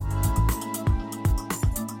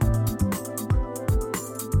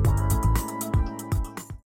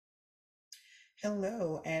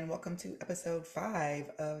Hello, and welcome to episode 5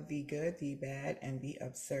 of the Good, the Bad, and the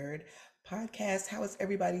Absurd podcast. How is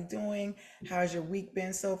everybody doing? How's your week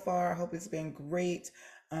been so far? I hope it's been great.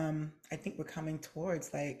 I think we're coming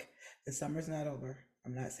towards like the summer's not over.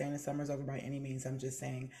 I'm not saying the summer's over by any means. I'm just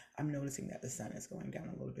saying I'm noticing that the sun is going down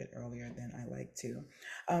a little bit earlier than I like to.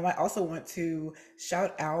 I also want to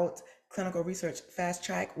shout out Clinical Research Fast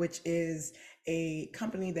Track, which is a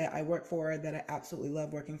company that I work for that I absolutely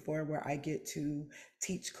love working for, where I get to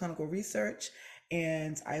teach clinical research.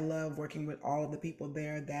 And I love working with all of the people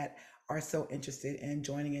there that are so interested in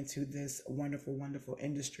joining into this wonderful, wonderful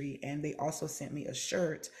industry. And they also sent me a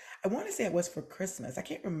shirt. I want to say it was for Christmas. I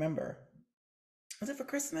can't remember. Was it for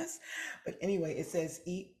Christmas? But anyway, it says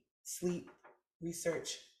eat, sleep,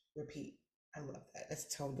 research, repeat. I love that.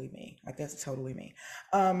 That's totally me. Like that's totally me.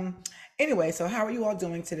 Um, anyway, so how are you all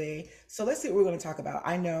doing today? So let's see what we're going to talk about.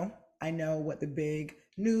 I know what the big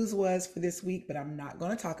news was for this week, but I'm not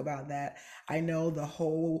going to talk about that. I know the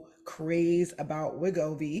whole craze about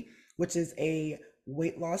Wegovy, which is a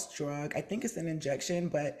weight loss drug. I think it's an injection,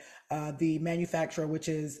 but the manufacturer, which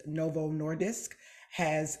is Novo Nordisk,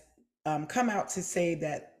 has come out to say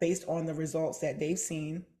that based on the results that they've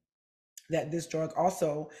seen, that this drug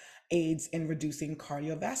also aids in reducing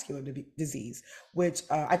cardiovascular disease, which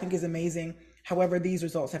I think is amazing. However, these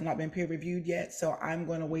results have not been peer reviewed yet, so I'm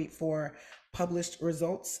going to wait for published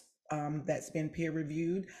results that's been peer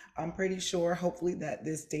reviewed. I'm pretty sure, hopefully, that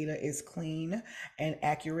this data is clean and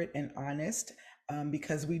accurate and honest,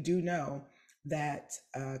 because we do know that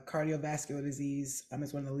cardiovascular disease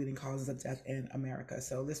is one of the leading causes of death in America.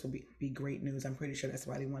 So this will be great news. I'm pretty sure that's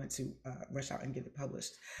why they wanted to rush out and get it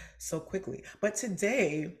published so quickly. But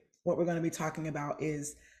today, what we're going to be talking about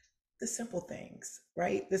is the simple things,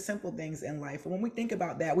 right? The simple things in life. And when we think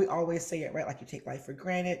about that, we always say it, right? Like you take life for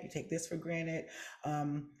granted, you take this for granted,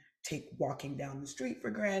 take walking down the street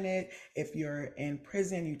for granted. If you're in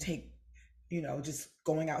prison, you take, just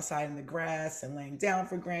going outside in the grass and laying down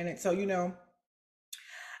for granted. So,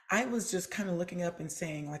 I was just kind of looking up and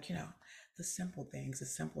saying, like, the simple things, the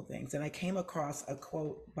simple things. And I came across a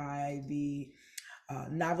quote by the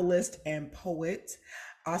novelist and poet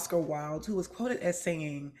Oscar Wilde, who was quoted as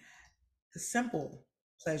saying, the simple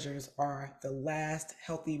pleasures are the last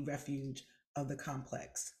healthy refuge of the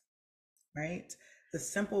complex, right? The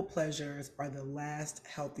simple pleasures are the last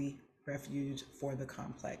healthy refuge for the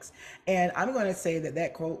complex. And I'm going to say that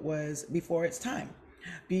that quote was before its time,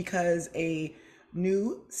 because a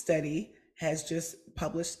new study has just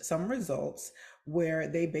published some results where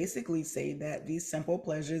they basically say that these simple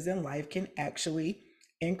pleasures in life can actually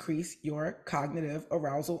increase your cognitive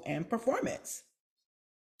arousal and performance.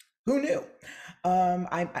 Who knew?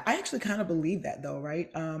 I actually kind of believe that though,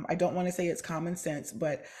 right? I don't want to say it's common sense,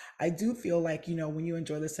 but I do feel like, when you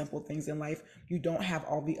enjoy the simple things in life, you don't have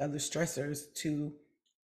all the other stressors to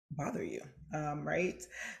bother you, right?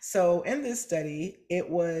 So in this study, it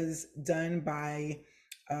was done by,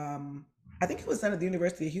 I think it was done at the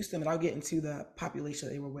University of Houston, but I'll get into the population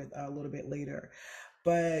they were with a little bit later.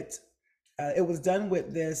 But it was done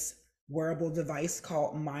with this wearable device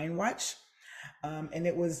called MindWatch, and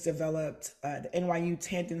it was developed at the NYU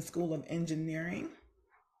Tandon School of Engineering.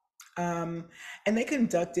 Um, and they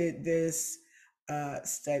conducted this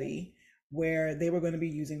study where they were going to be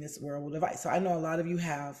using this wearable device. So I know a lot of you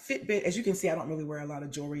have Fitbit. As you can see, I don't really wear a lot of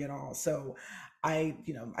jewelry at all. So I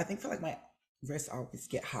think feel like my wrists always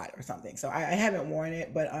get hot or something. So I haven't worn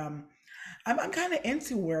it, but I'm kind of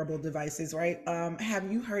into wearable devices, right?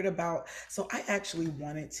 Have you heard about? So I actually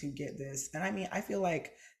wanted to get this, and I mean, I feel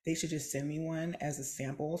like they should just send me one as a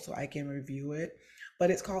sample so I can review it. But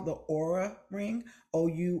it's called the Aura Ring,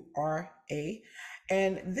 Oura,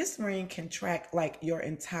 and this ring can track like your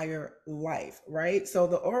entire life, right? So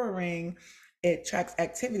the Aura Ring, it tracks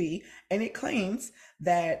activity, and it claims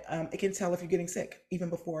that it can tell if you're getting sick even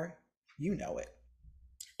before you know it.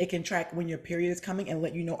 It can track when your period is coming and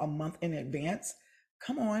let you know a month in advance.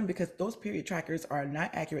 Come on, because those period trackers are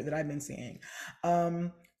not accurate that I've been seeing.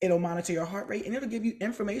 It'll monitor your heart rate, and it'll give you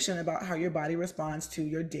information about how your body responds to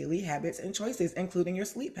your daily habits and choices, including your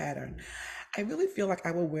sleep pattern. I really feel like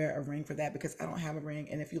I will wear a ring for that because I don't have a ring.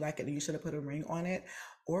 And if you like it, then you should have put a ring on it.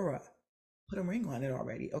 Aura, put a ring on it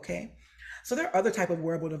already, okay? So there are other type of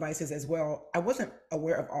wearable devices as well. I wasn't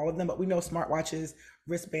aware of all of them, but we know smartwatches,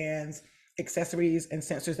 wristbands, accessories, and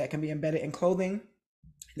sensors that can be embedded in clothing.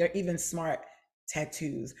 There are even smart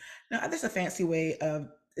tattoos. Now, there's a fancy way of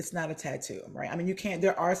it's not a tattoo, right? I mean, you can't,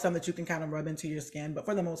 there are some that you can kind of rub into your skin, but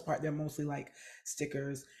for the most part, they're mostly like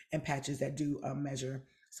stickers and patches that do measure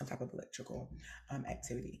some type of electrical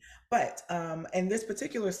activity. But in this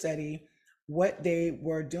particular study, what they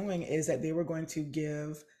were doing is that they were going to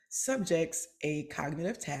give subjects a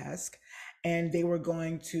cognitive task, and they were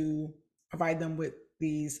going to provide them with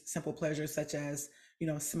these simple pleasures such as,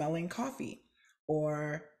 smelling coffee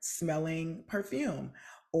or smelling perfume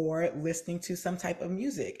or listening to some type of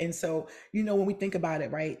music. And so, when we think about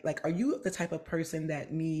it, right? Like, are you the type of person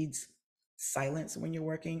that needs silence when you're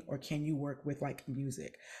working, or can you work with like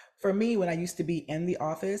music? For me, when I used to be in the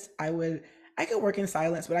office, I could work in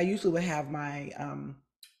silence, but I usually would have my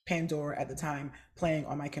Pandora at the time playing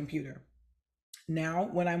on my computer. Now,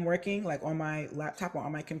 when I'm working like on my laptop or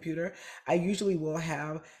on my computer, I usually will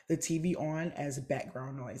have the TV on as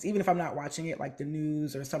background noise, even if I'm not watching it, like the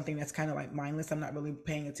news or something that's kind of like mindless. I'm not really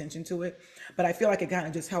paying attention to it, but I feel like it kind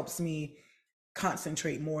of just helps me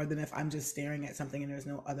concentrate more than if I'm just staring at something and there's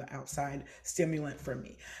no other outside stimulant for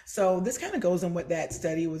me. So this kind of goes in what that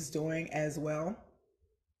study was doing as well.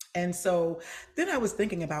 And so then I was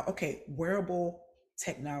thinking about, okay, wearable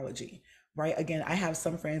technology, right? Again, I have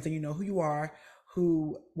some friends, and you know who you are,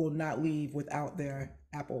 who will not leave without their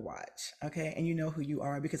Apple Watch, okay? And you know who you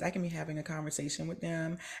are because I can be having a conversation with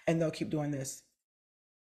them and they'll keep doing this.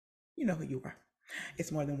 You know who you are.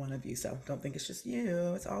 It's more than one of you, so don't think it's just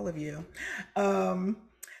you, it's all of you. Um,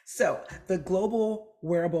 so, the global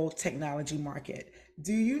wearable technology market.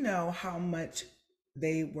 Do you know how much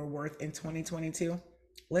they were worth in 2022?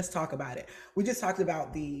 Let's talk about it. We just talked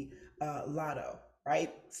about the lotto,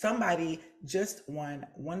 right? Somebody just won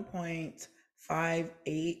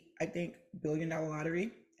 1.58, I think, $1 billion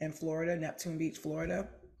lottery in Florida, Neptune Beach, Florida.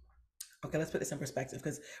 Okay, let's put this in perspective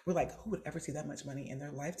because we're like, who would ever see that much money in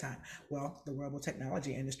their lifetime? Well, the wearable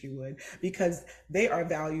technology industry would, because they are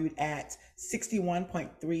valued at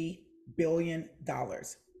 $61.3 billion.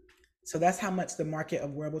 So that's how much the market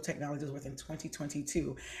of wearable technology is worth in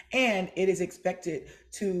 2022. And it is expected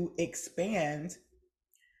to expand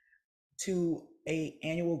to a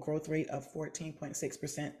annual growth rate of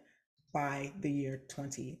 14.6% by the year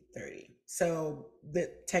 2030. So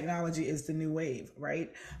the technology is the new wave,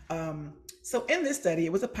 right? So in this study,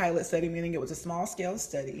 it was a pilot study, meaning it was a small scale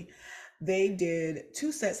study. They did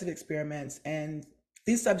two sets of experiments, and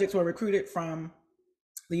these subjects were recruited from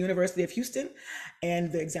the University of Houston,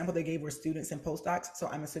 and the example they gave were students and postdocs. So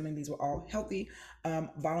I'm assuming these were all healthy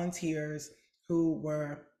volunteers who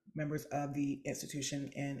were members of the institution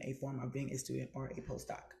in a form of being a student or a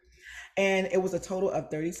postdoc. And it was a total of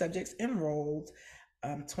 30 subjects enrolled,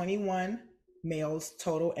 21 males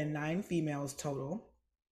total and 9 females total.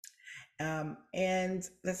 And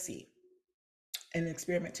let's see, an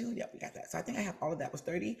experiment too. Yep, we got that. So I think I have all of that. It was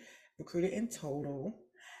 30 recruited in total.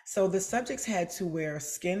 So the subjects had to wear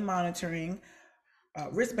skin monitoring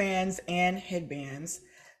wristbands and headbands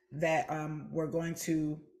that were going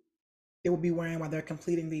to they will be wearing while they're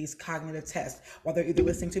completing these cognitive tests, while they're either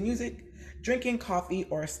listening to music, drinking coffee,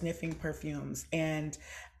 or sniffing perfumes. And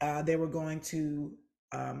they were going to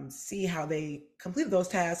see how they completed those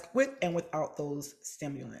tasks with and without those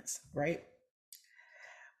stimulants, right?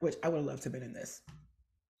 Which I would have loved to have been in this.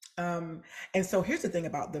 Um, and so here's the thing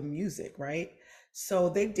about the music, right? So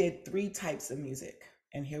they did 3 types of music.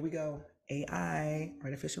 And here we go, AI,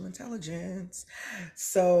 artificial intelligence.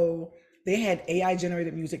 So they had AI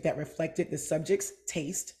generated music that reflected the subject's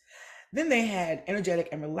taste. Then they had energetic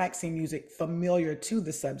and relaxing music familiar to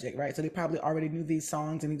the subject, right? So they probably already knew these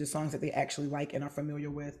songs, and these are songs that they actually like and are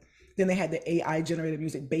familiar with. Then they had the AI generated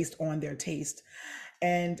music based on their taste.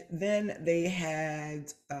 And then they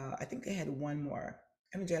had, I think they had one more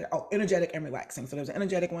energetic and relaxing. So there was an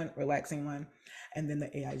energetic one, relaxing one, and then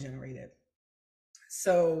the AI generated.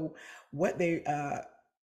 So what they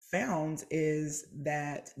found is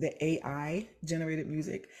that the AI generated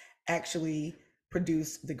music actually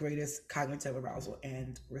produced the greatest cognitive arousal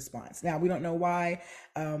and response. Now, we don't know why.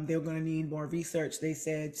 They're going to need more research, they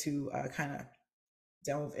said, to kind of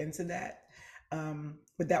delve into that.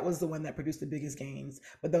 But that was the one that produced the biggest gains.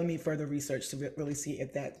 But they'll need further research to really see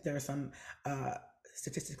if that there are some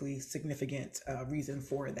statistically significant reason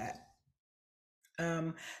for that.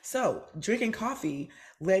 So drinking coffee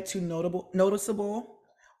led to notable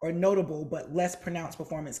but less pronounced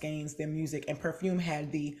performance gains than music, and perfume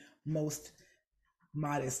had the most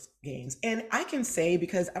modest gains. And I can say,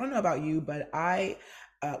 because I don't know about you, but I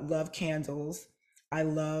love candles, I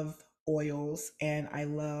love oils, and I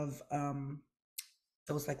love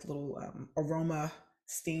those like little aroma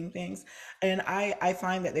steam things. And I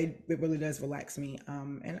find that it really does relax me.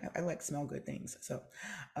 And I like smell good things. So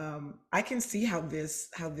I can see how this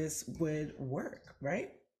would work,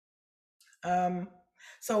 right? Um,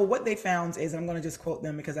 so what they found is, I'm going to just quote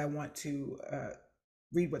them because I want to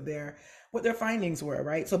read what their findings were,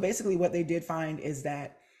 right? So basically, what they did find is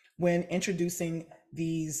that when introducing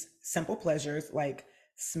these simple pleasures like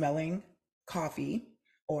smelling coffee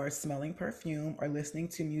or smelling perfume or listening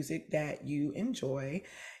to music that you enjoy,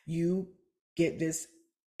 you get this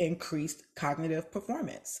increased cognitive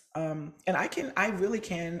performance. And I really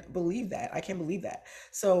can believe that. I can believe that.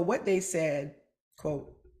 So what they said,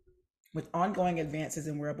 quote, with ongoing advances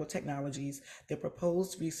in wearable technologies, the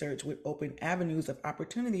proposed research would open avenues of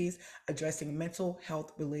opportunities addressing mental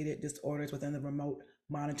health related disorders within the remote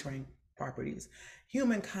monitoring properties.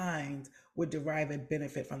 Humankind would derive a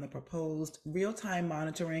benefit from the proposed real time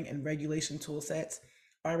monitoring and regulation toolsets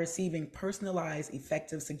by receiving personalized,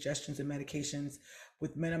 effective suggestions and medications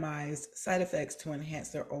with minimized side effects to enhance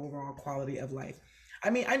their overall quality of life. I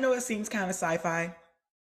mean, I know it seems kind of sci fi,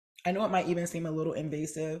 I know it might even seem a little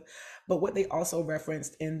invasive, but what they also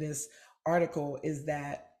referenced in this article is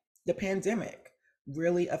that the pandemic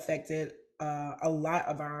really affected a lot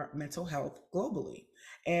of our mental health globally.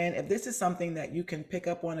 And if this is something that you can pick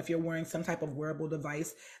up on, if you're wearing some type of wearable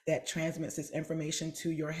device that transmits this information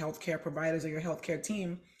to your healthcare providers or your healthcare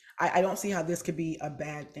team, I don't see how this could be a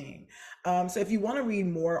bad thing. So if you want to read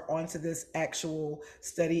more onto this actual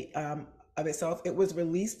study of itself, it was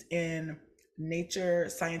released in Nature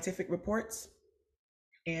Scientific Reports.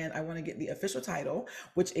 And I want to get the official title,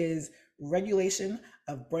 which is Regulation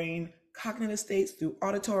of Brain Cognitive States through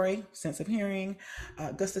Auditory, Sense of Hearing,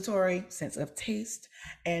 Gustatory, Sense of Taste,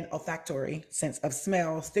 and Olfactory, Sense of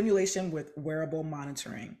Smell, Stimulation with Wearable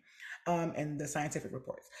Monitoring. And the scientific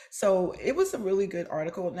reports. So it was a really good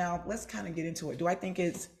article. Now let's kind of get into it. Do I think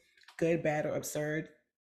it's good, bad, or absurd?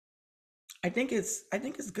 I think it's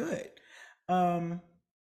good. Um,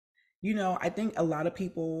 I think a lot of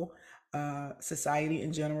people, society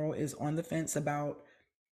in general, is on the fence about,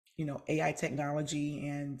 AI technology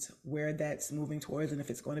and where that's moving towards and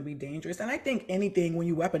if it's going to be dangerous. And I think anything, when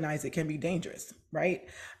you weaponize it, can be dangerous, right?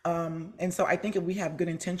 And so I think if we have good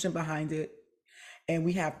intention behind it and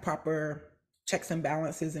we have proper checks and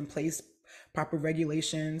balances in place, proper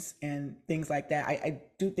regulations and things like that, I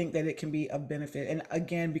do think that it can be of benefit. And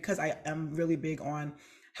again, because I am really big on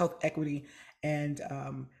health equity and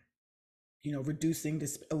reducing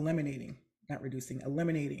this, eliminating, not reducing,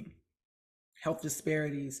 eliminating health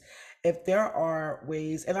disparities. If there are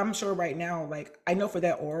ways, and I'm sure right now, like I know for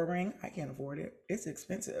that Aura ring, I can't afford it. It's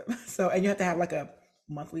expensive. So, and you have to have like a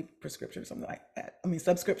monthly prescription or something like that. I mean,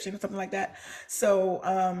 subscription or something like that. So,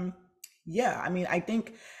 yeah, I mean, I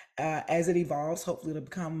think as it evolves, hopefully it'll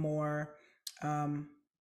become more um,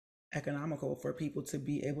 economical for people to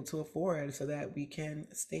be able to afford so that we can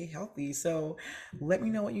stay healthy. So let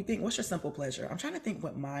me know what you think. What's your simple pleasure? I'm trying to think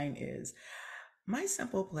what mine is. My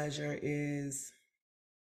simple pleasure is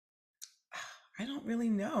I don't really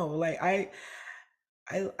know. Like I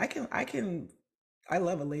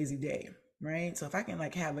love a lazy day, right? So if I can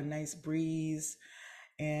like have a nice breeze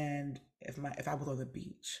and if I was on the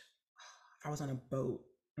beach, if I was on a boat,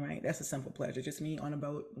 right? That's a simple pleasure. Just me on a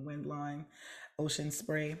boat, wind blowing, ocean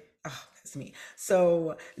spray. Oh, that's me.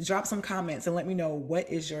 So drop some comments and let me know what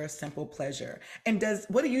is your simple pleasure. And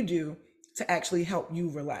what do you do to actually help you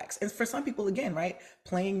relax? And for some people, again, right,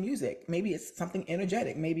 playing music. Maybe it's something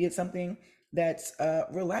energetic. Maybe it's something that's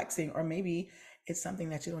relaxing, or maybe it's something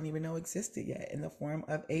that you don't even know existed yet in the form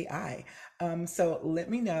of AI. So let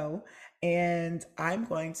me know, and I'm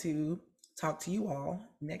going to talk to you all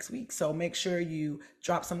next week. So make sure you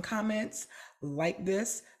drop some comments, like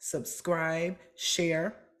this, subscribe,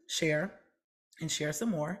 share, and share some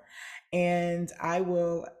more. And I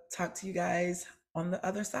will talk to you guys on the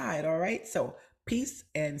other side. All right. So peace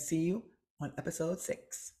and see you on episode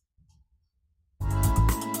 6.